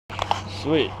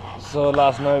Sweet. So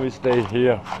last night we stayed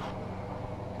here,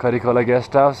 Kharikhola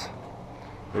guest house.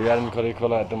 We are in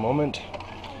Kharikhola at the moment,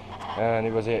 and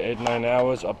it was 8-9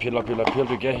 hours uphill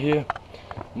to get here.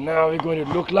 Now we're going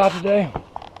to Lukla today.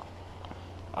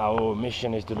 Our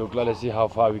mission is to Lukla. Let's see how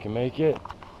far we can make it.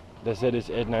 They said it's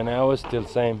 8-9 hours, still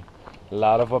same. A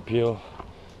lot of uphill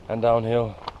and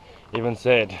downhill. Even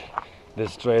said they're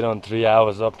straight on 3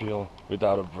 hours uphill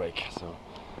without a break. So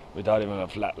without even a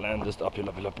flat land, just uphill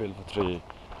for 3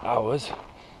 hours.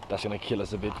 That's gonna kill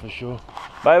us a bit for sure.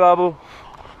 Bye, Babu.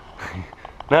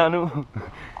 Nanu.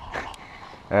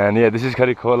 And yeah, this is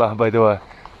Kharikhola, by the way.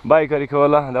 Bye,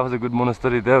 Kharikhola. That was a good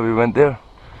monastery there. We went there.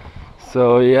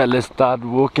 So yeah, let's start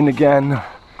walking again.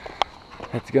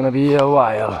 It's gonna be a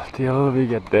while till we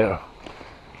get there.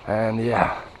 And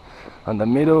yeah, on the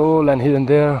middle and here and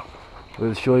there,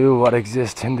 we'll show you what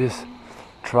exists in this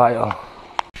trail.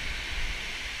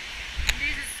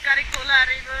 This is Kharikhola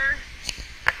River,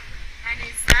 and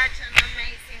it's such an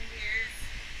amazing views.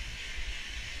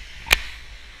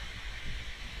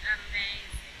 Amazing,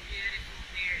 beautiful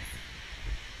views.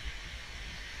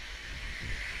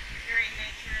 Great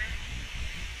nature.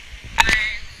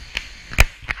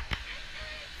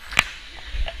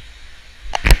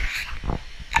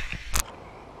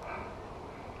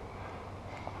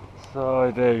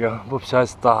 So there you go, Bupsa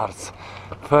starts.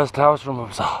 First house from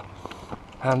Bupsa.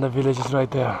 And the village is right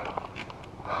there.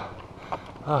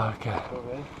 Oh, okay.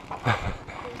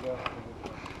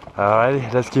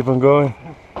 Alrighty, let's keep on going.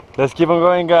 Let's keep on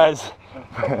going, guys.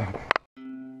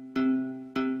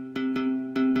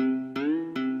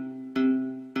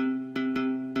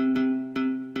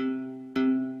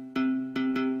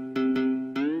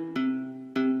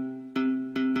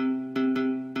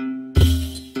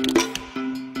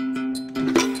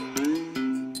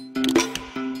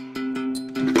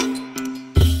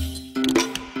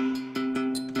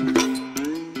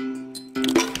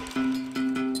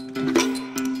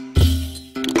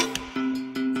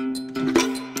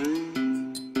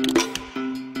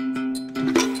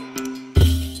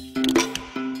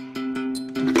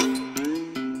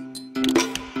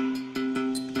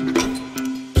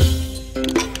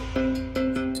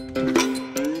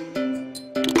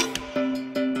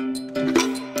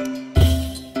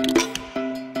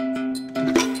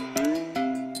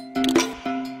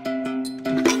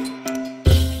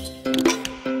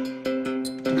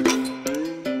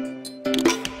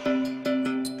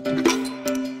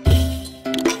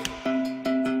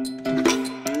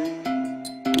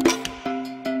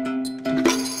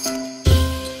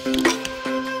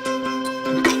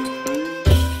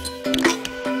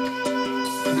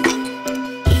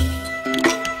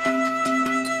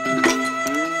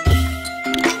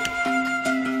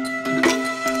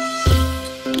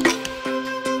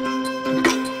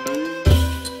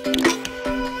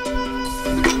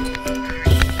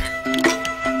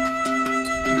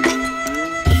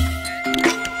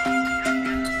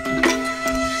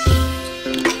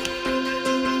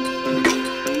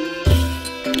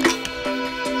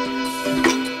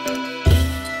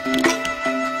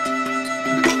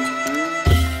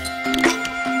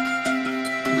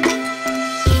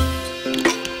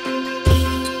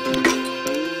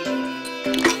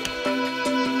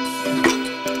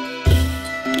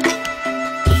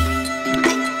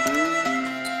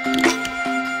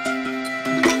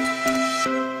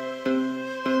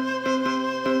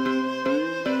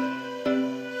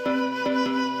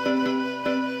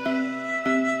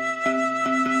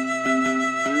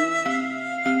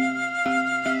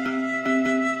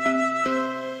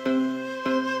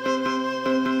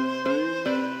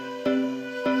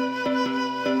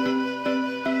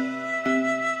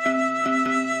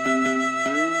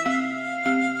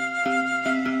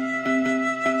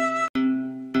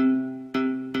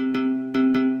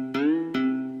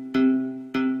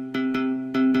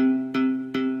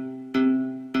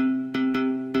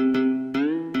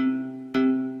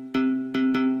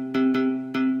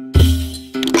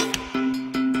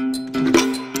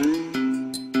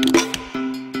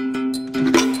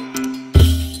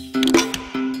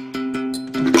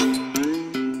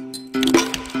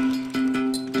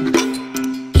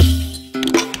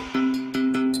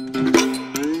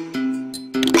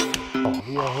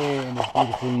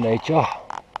 Beautiful nature,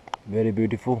 very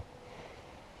beautiful.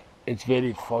 It's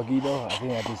very foggy though. I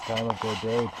think at this time of the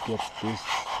day it gets this.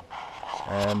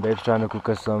 And babe's trying to cook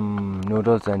us some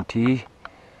noodles and tea,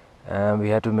 and we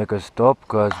had to make a stop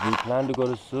because we planned to go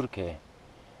to Surkhe,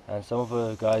 and some of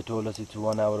the guy told us it's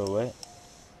 1 hour away.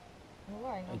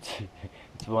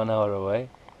 It's 1 hour away,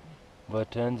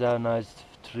 but turns out now it's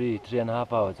three and a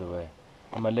half hours away,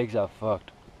 and my legs are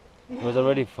fucked. It was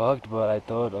already fucked, but I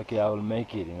thought, okay, I will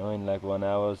make it, you know, in like 1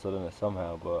 hour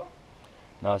somehow, but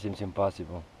now it seems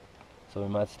impossible. So we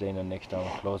might stay in the next town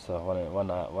closer,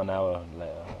 one hour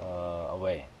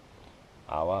away.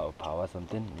 Hour or power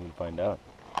something, we'll find out.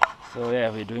 So yeah,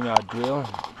 we're doing our drill,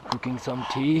 cooking some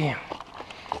tea,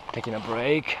 taking a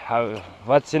break.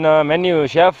 What's in our menu,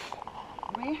 chef?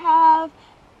 We have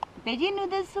veggie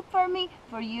noodle soup for me,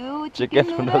 for you Chicken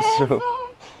noodle soup.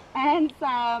 and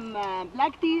some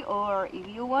black tea, or if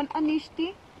you want Anish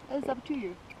tea, it's up to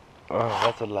you. Oh,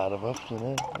 that's a lot of options,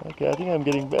 eh? Okay, I think I'm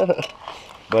getting better.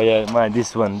 But yeah, man,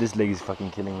 this leg is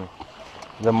fucking killing me.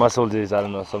 The muscles is, I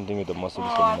don't know, something with the muscles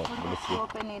Oh, coming I up. forgot to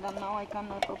open it, and now I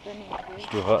cannot open it. It's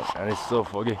too hot and it's so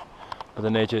foggy. But the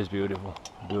nature is beautiful,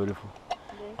 beautiful.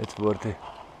 It's worth it.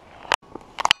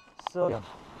 So, yeah.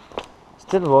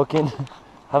 Still walking.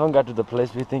 Haven't got to the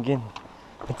place we're thinking.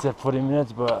 It's at 40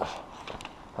 minutes, but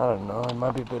I don't know, it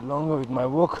might be a bit longer with my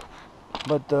walk.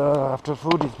 But after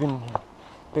food, it's been a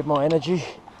bit more energy.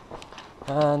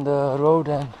 And the road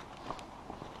and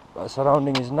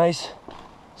surrounding is nice.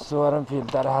 So I don't feel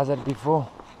that hazard before.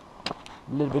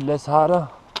 A little bit less harder.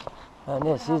 And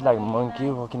yeah, she's like a monkey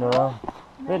walking around.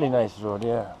 Really nice road,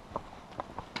 yeah.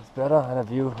 It's better and the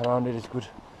view around it is good.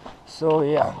 So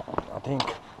yeah, I think,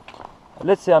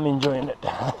 let's say I'm enjoying it.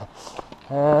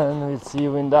 And we'll see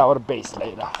you in our base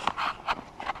later.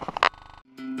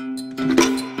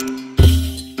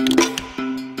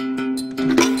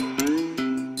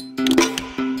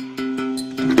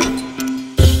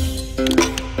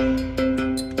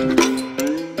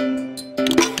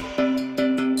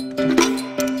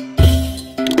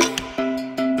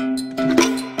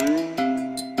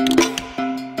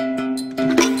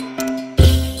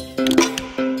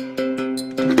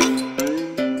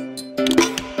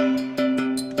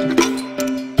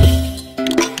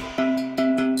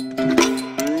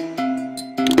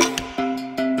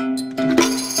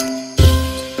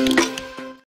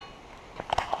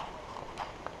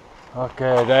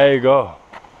 Okay, there you go.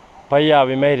 Paya,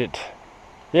 we made it.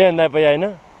 Yeah, and that Paya,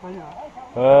 no?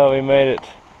 Oh, we made it.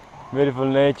 Beautiful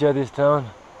nature, this town.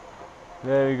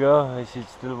 There we go. She's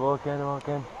still walking.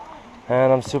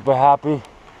 And I'm super happy.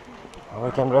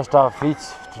 We can rest our feet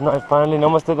tonight finally.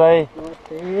 Namaste, Dai.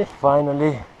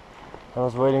 Finally. I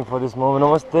was waiting for this moment.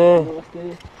 Namaste.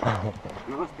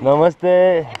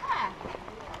 Namaste.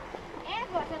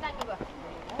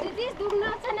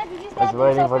 I was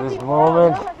waiting for this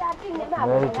moment.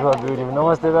 Married to a beautiful,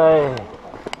 namaste bhai.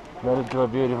 Married to a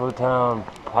beautiful town,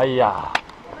 Paya.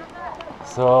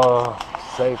 So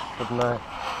safe at night.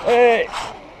 Hey,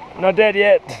 not dead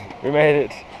yet. We made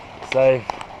it. Safe.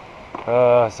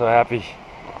 So happy.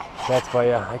 That's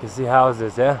Paya. I can see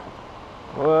houses, yeah.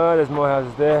 Whoa, there's more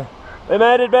houses there. We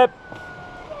made it, babe.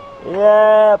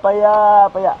 Yeah,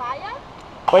 Paya.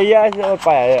 Paya,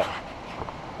 yeah.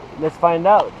 Let's find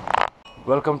out.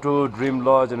 Welcome to Dream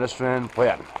Lodge and Restaurant,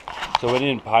 Payan. So we're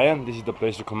in Payan. This is the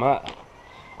place to come at.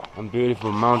 And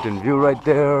beautiful mountain view right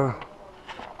there.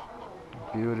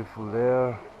 Beautiful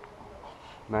there.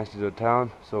 Nice little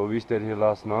town. So we stayed here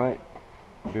last night.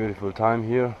 Beautiful time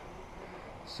here.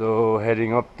 So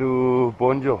heading up to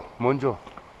Monjo.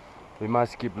 We might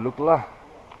skip Lukla.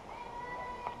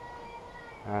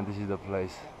 And this is the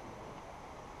place.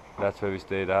 That's where we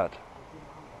stayed at.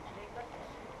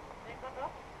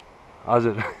 How's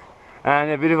it?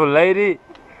 And a beautiful lady.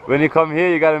 When you come here,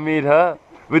 you gotta meet her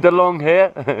with the long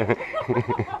hair.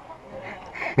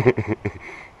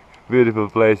 Beautiful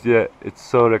place, yeah. It's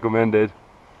so recommended.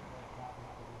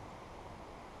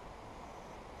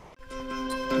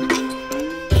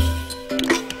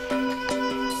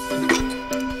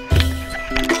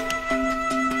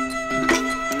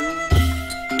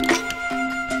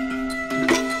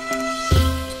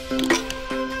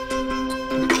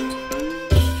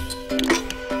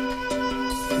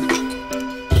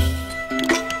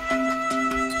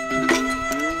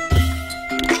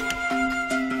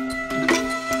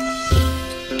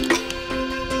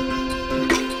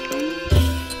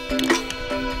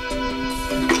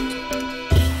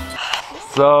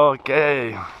 So,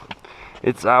 okay,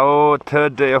 it's our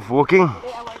third day of walking,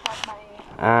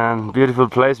 and beautiful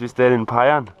place. We stayed in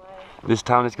Payan. This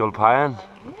town is called Payan,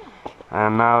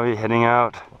 and now we're heading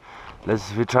out.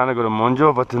 We're trying to go to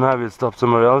Monjo, but tonight we'll stop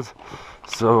somewhere else.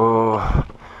 So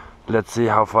let's see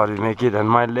how far we make it. And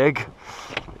my leg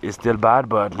is still bad,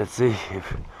 but let's see.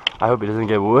 I hope it doesn't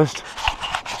get worse.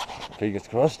 Fingers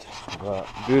crossed. But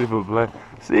beautiful place.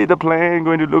 See the plane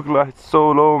going to look like it's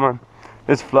so low, man.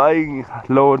 It's flying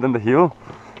lower than the hill,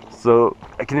 so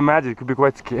I can imagine it could be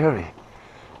quite scary.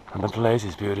 And the place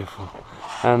is beautiful.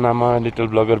 And my little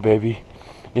blogger baby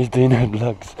is doing her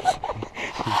vlogs.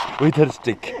 with her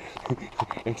stick.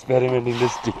 Experimenting the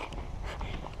stick.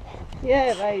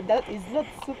 Yeah, right. That is not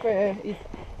super.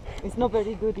 It's not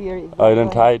very good here. Oh, you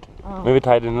don't tie it? Maybe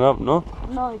tighten it up, no?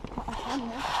 No, I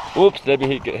can't. Oops, let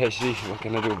me see. What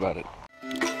can I do about it?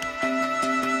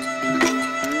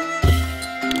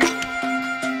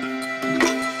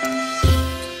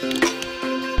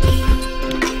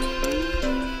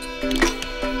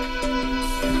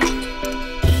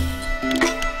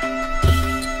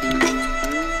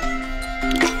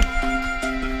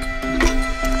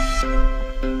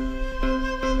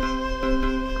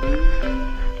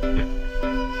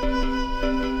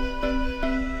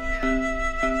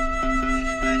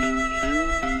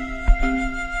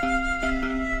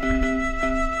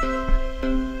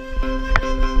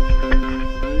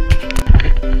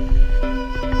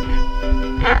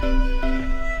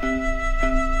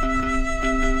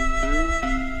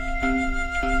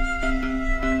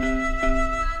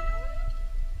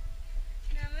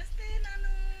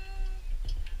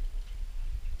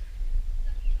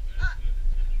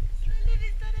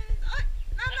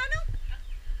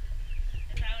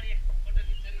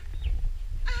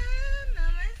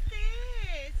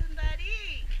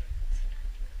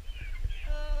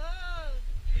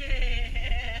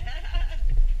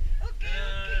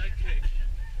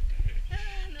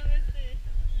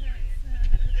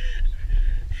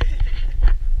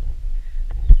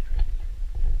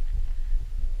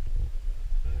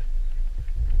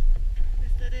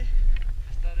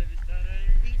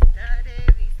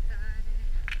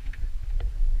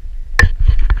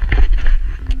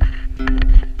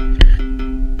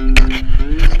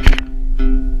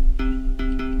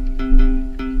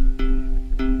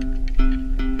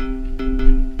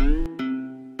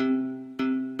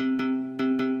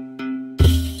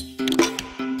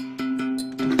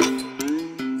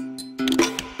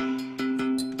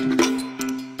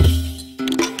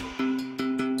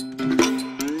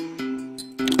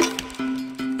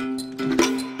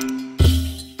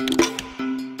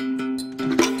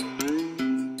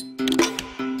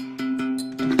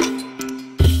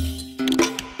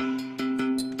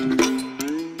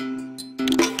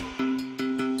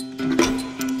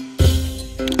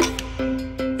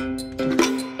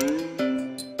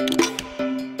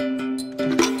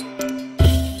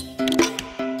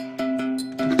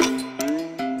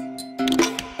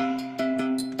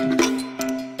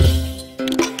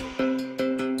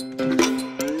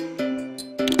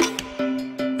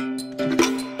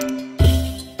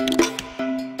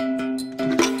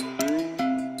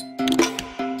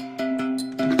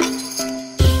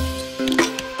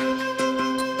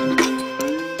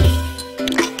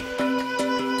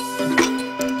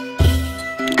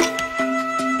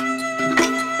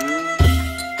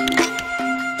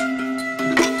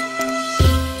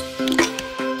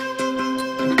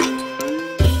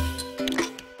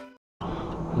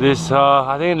 This,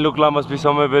 I think Lukla must be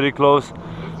somewhere very close.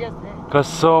 It's just there. Because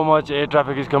so much air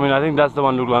traffic is coming. I think that's the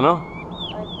one, Lukla,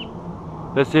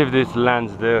 no? Let's see if this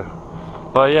lands there.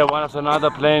 But yeah, one after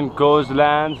another plane goes,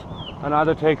 lands,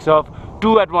 another takes off.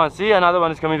 Two at once. See, another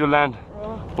one is coming to land.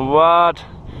 What?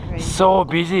 So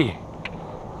busy.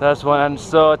 That's one, and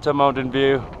such a mountain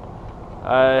view.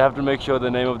 I have to make sure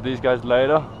the name of these guys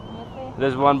later.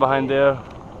 There's one behind there.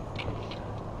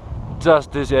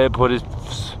 Just this airport is...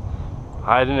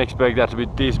 I didn't expect that to be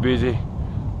this busy.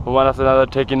 One after another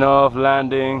taking off,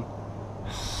 landing.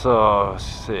 So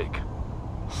sick.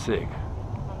 Sick.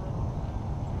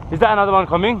 Is that another one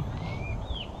coming?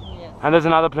 Yes. And there's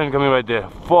another plane coming right there.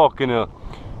 Fucking hell.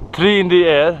 3 in the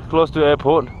air, close to the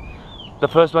airport. The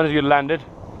first one is getting landed.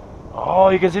 Oh,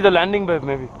 you can see the landing babe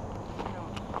maybe.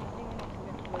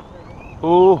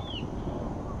 Oh.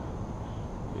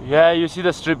 Yeah, you see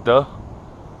the strip though.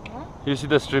 Huh? You see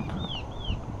the strip.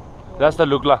 That's the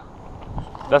Lukla.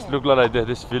 That's Lukla right there,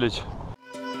 this village.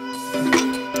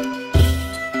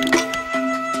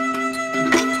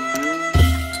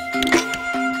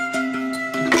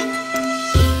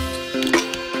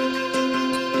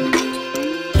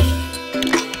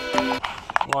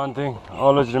 One thing,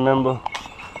 always remember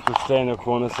to stay in the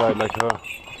corner side like her.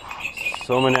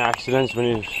 So many accidents when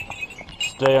you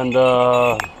stay on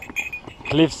the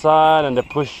cliff side and they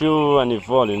push you and you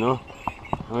fall, you know.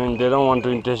 I mean, they don't want to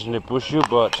intentionally push you,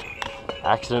 but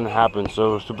accident happens.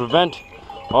 So to prevent,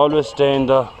 always stay in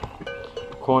the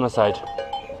corner side,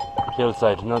 hill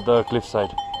side, not the cliff side.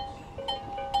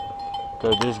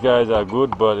 Because these guys are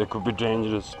good, but it could be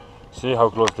dangerous. See how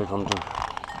close they come to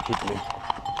hit me.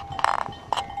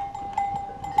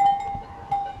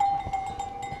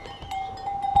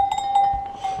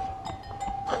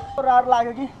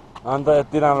 अन्त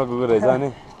यति राम्रो कुकुर रहेछ नि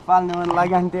पाल्नु मन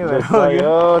लाग्यो नि त्यही भएर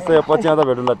यो पछि आउँदा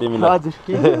भेटौँला तिमीलाई हजुर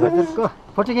के हजुरको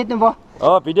फोटो खिच्नु भयो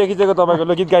भिडियो खिचेको तपाईँको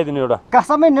ल गीत गाइदिनु एउटा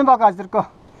कसमै नै भएको हजुरको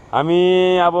हामी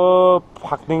अब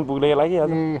फाक्टिङ पुग्नेको लागि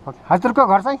ए हजुरको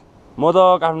घर चाहिँ म त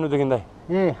काठमाडौँदेखि दाइ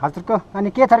ए हजुरको अनि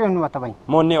के थरी हुनुभयो तपाईँ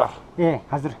म नेवार ए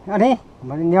हजुर अनि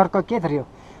नेवारको के थरी हो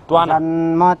त्वाना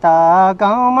जन्म त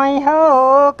गाउँमै हो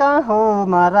कहाँ हो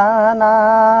मराना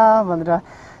भनेर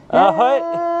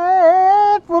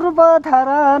पूर्व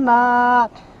धराना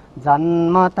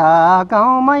जन्म त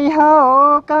गाउँमै हो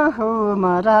कहाँ हो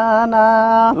मराना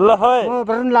ल है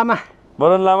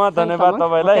वरुण लामा धन्यवाद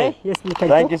तपाईँलाई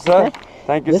thank you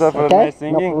sir for nice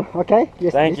singing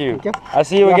thank you I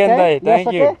C you again Dai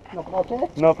thank you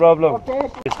know problem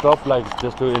स्टप like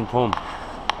just to inform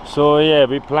So yeah,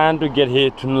 we planned to get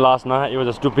here last night. It was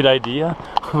a stupid idea.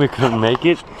 We couldn't make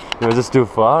it. It was just too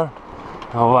far.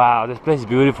 Oh wow, this place is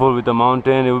beautiful with the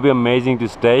mountain. It would be amazing to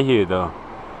stay here though.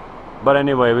 But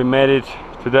anyway, we made it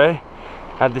today.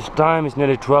 At this time, it's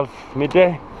nearly 12 midday.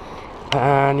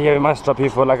 And yeah, we might stop here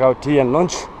for like our tea and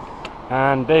lunch.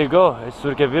 And there you go, it's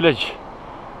Surke village.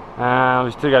 And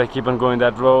we still gotta keep on going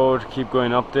that road, keep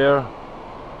going up there.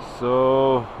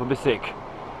 So we'll be sick.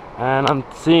 And I'm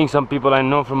seeing some people I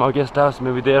know from our guest house,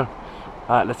 maybe there.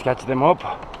 Alright, let's catch them up.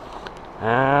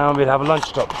 And we'll have a lunch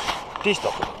stop. Tea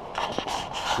stop.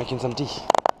 Making some tea.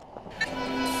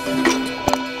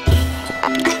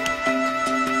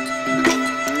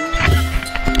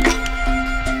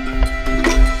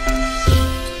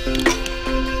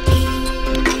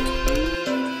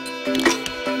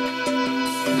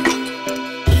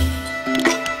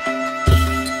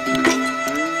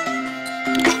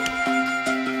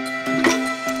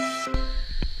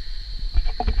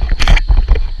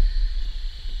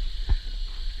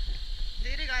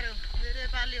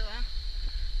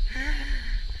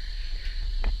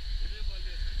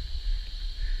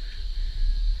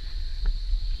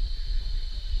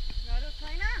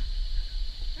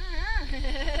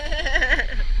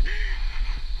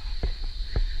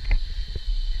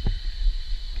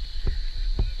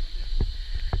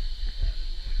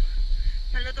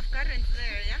 A lot of currents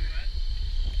there, yeah?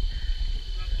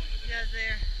 Just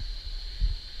there.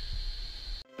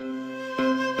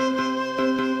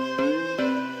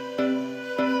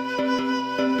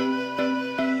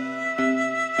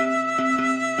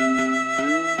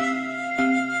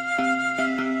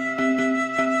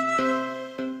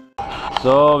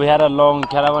 So we had a long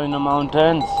caravan in the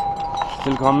mountains,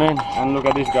 still coming, and look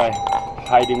at this guy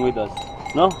hiding with us.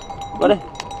 No? What?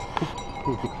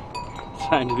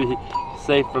 Trying to be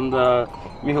safe from the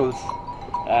mules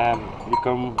and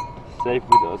become safe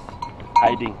with us.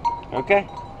 Hiding. Okay?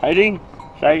 Hiding?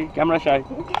 Shy? Camera shy?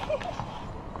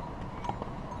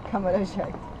 Camera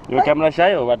shy. You're camera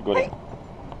shy or what, Gori?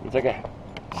 It's okay.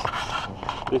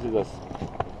 This is us.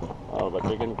 Oh, but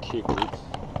we can kick it.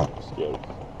 Scary.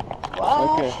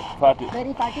 Wow. Okay, party.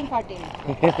 Very farting.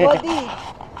 Podi.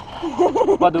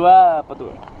 Padua.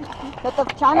 Tetap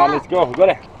chana. Let's go. Go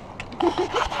there.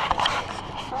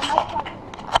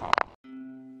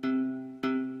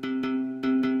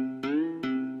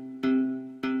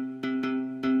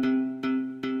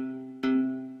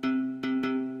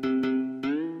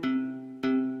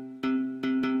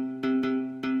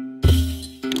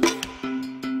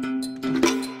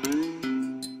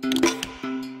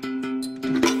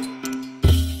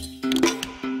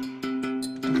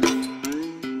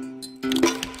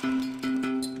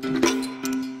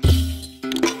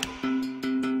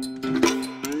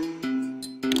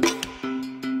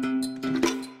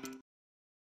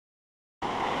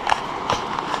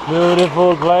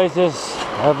 Beautiful places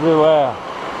everywhere.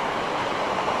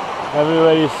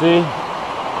 Everywhere you see,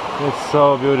 it's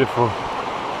so beautiful.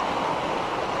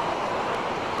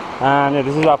 And yeah,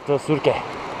 this is after Surke.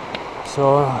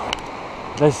 So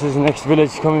this is the next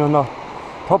village coming on the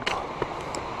top.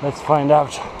 Let's find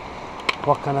out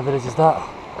what kind of village is that.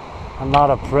 A lot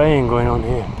of praying going on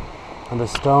here. And the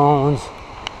stones.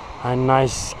 A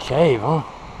nice cave, huh?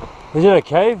 Is it a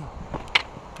cave?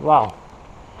 Wow.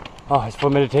 Oh, it's for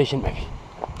meditation maybe.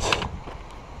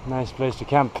 Nice place to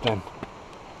camp then.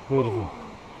 Beautiful.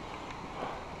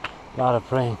 A lot of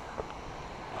praying.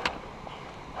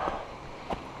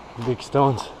 Big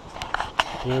stones.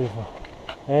 Beautiful.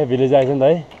 Hey, village isn't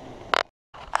it?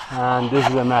 And this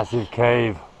is a massive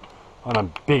cave on the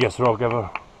biggest rock ever.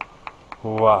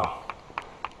 Wow.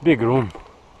 Big room.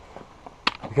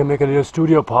 You can make a little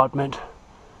studio apartment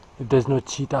if there's no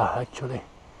cheetah actually.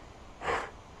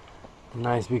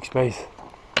 Nice big space.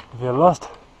 If you're lost,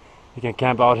 you can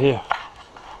camp out here.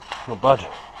 No bud.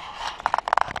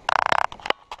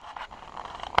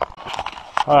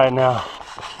 Alright now,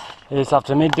 it's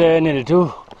after midday, nearly 2.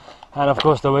 And of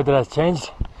course the weather has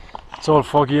changed. It's all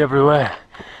foggy everywhere.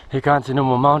 You can't see no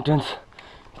more mountains.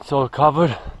 It's all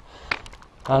covered.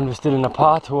 And we're still in a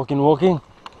path, walking.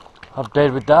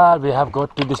 Update with that, we have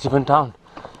got to this different town,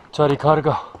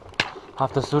 Kharikhola-Ghat.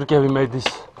 After Surke we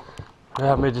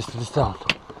have made this to this town.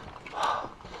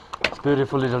 It's a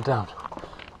beautiful little town.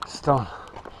 This town.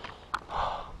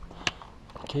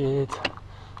 Kids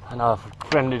and our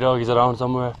friendly dog is around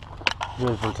somewhere.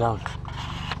 Beautiful town.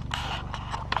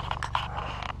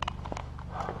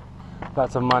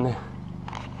 Lots of money.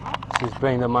 She's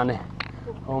paying the money.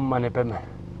 Home money payment.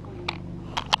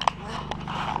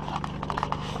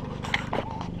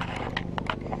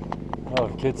 Oh,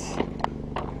 kids.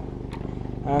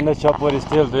 And the chopper is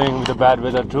still doing with the bad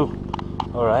weather too.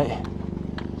 Alright.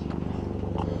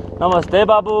 Namaste,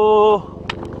 Babu.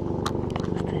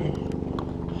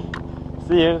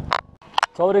 See you.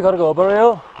 Kharikhola-Ghat over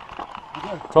here.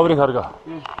 Kharikhola-Ghat.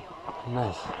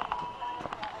 Nice.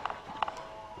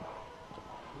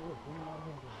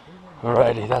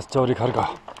 Alrighty, that's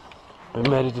Kharikhola-Ghat. We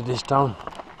made it to this town.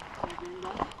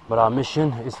 But our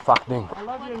mission is fucking. I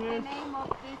love your name.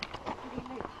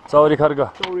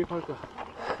 Kharikhola-Ghat. Kharikhola-Ghat.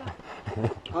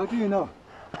 How do you know?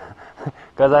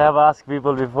 Because I have asked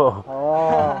people before.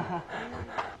 Oh.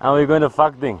 And we're going to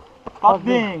fucking.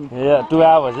 Fucking. Yeah, 2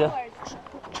 hours, yeah?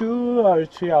 2 or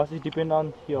 3 hours, it depends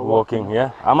on your Walking,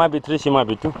 yeah? I might be 3, she might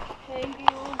be 2. Thank you.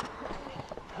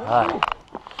 Hi.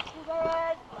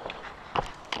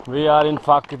 We are in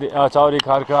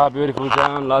Kharikhola-Ghat, beautiful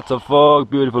town, lots of fog,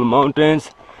 beautiful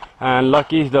mountains. And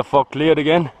lucky the fog cleared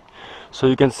again. So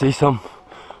you can see some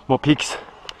more peaks.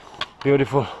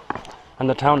 Beautiful. And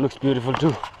the town looks beautiful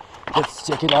too. Let's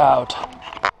check it out.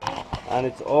 And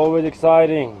it's always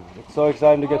exciting. It's so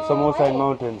exciting to get samosa in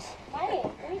mountains.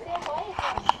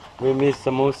 We miss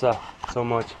samosa so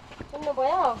much.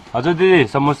 हजुर दिदी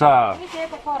समोसा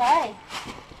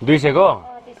 200 को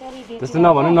त्यस्तो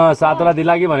नभन्नु न 7 वटा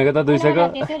दिला कि भनेको त 200 को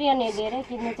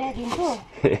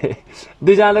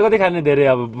दुईजनाले कति खाने धेरै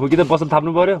अब कि त पसल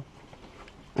थाप्नु पर्यो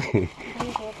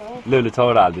ले 6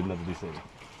 वटा हाल्दिनु न 200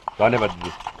 धन्यवाद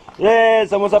दिदी ए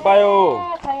समोसा पायो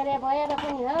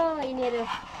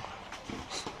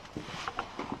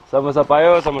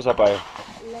समोसा पायो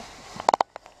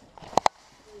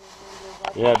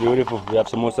Yeah, beautiful. We have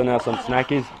samosa now, some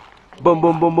snackies. Boom.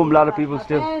 Lot of people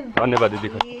still. Dhanyavad didi.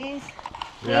 Yes.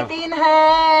 Yeah. Get in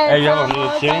here. Hey, you have a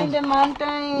little change? The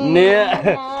mountain. Ne,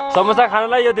 samosa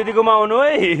खानलाई यो दिदीकोमा आउनु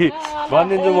है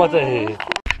भनिदिन्छु म चाहिँ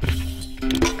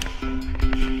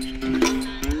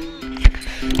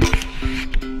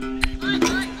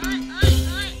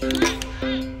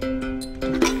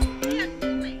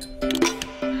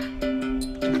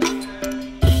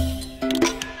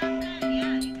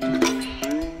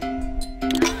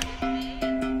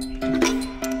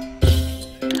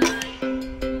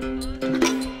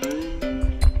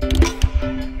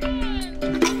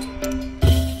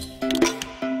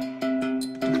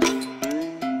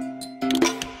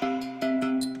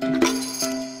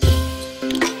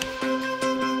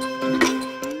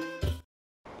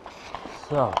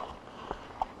So,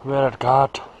 we're at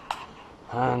Ghat,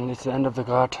 and it's the end of the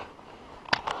Ghat.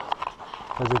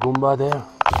 There's a Gumba there,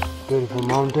 beautiful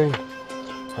mountain,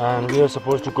 and we are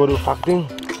supposed to go to Fakting,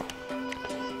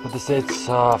 but they say it's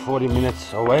 40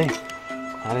 minutes away,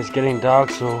 and it's getting dark,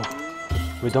 so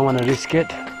we don't want to risk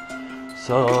it.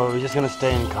 So we're just gonna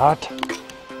stay in Ghat.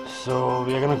 So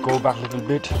we're gonna go back a little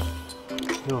bit.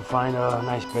 We'll find a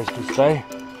nice place to stay.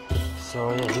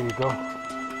 So yeah, here we go.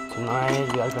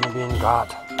 Tonight we are gonna be in Ghat.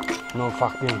 No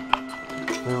Fakting.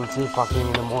 We will see Fakting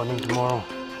in the morning tomorrow.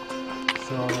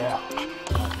 So yeah,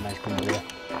 that's a nice thing there.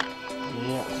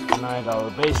 Yeah, so tonight our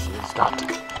base is Ghat.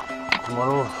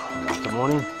 Tomorrow after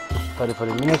morning,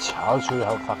 30-40 minutes, I'll show you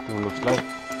how Fakting looks like.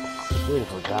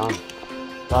 Beautiful town.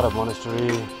 Lot of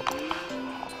monastery.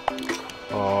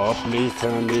 Oh, please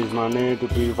turn this money to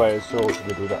purify your soul.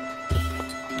 We do that.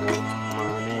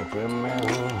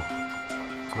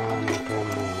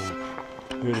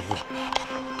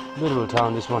 Beautiful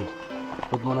town, this one,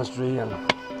 with monastery and a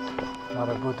lot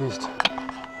of Buddhist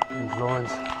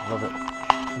influence. Love it.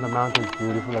 And the mountains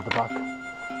beautiful at the back.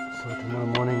 So tomorrow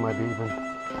morning might be even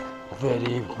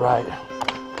very bright,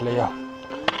 clear.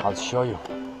 I'll show you.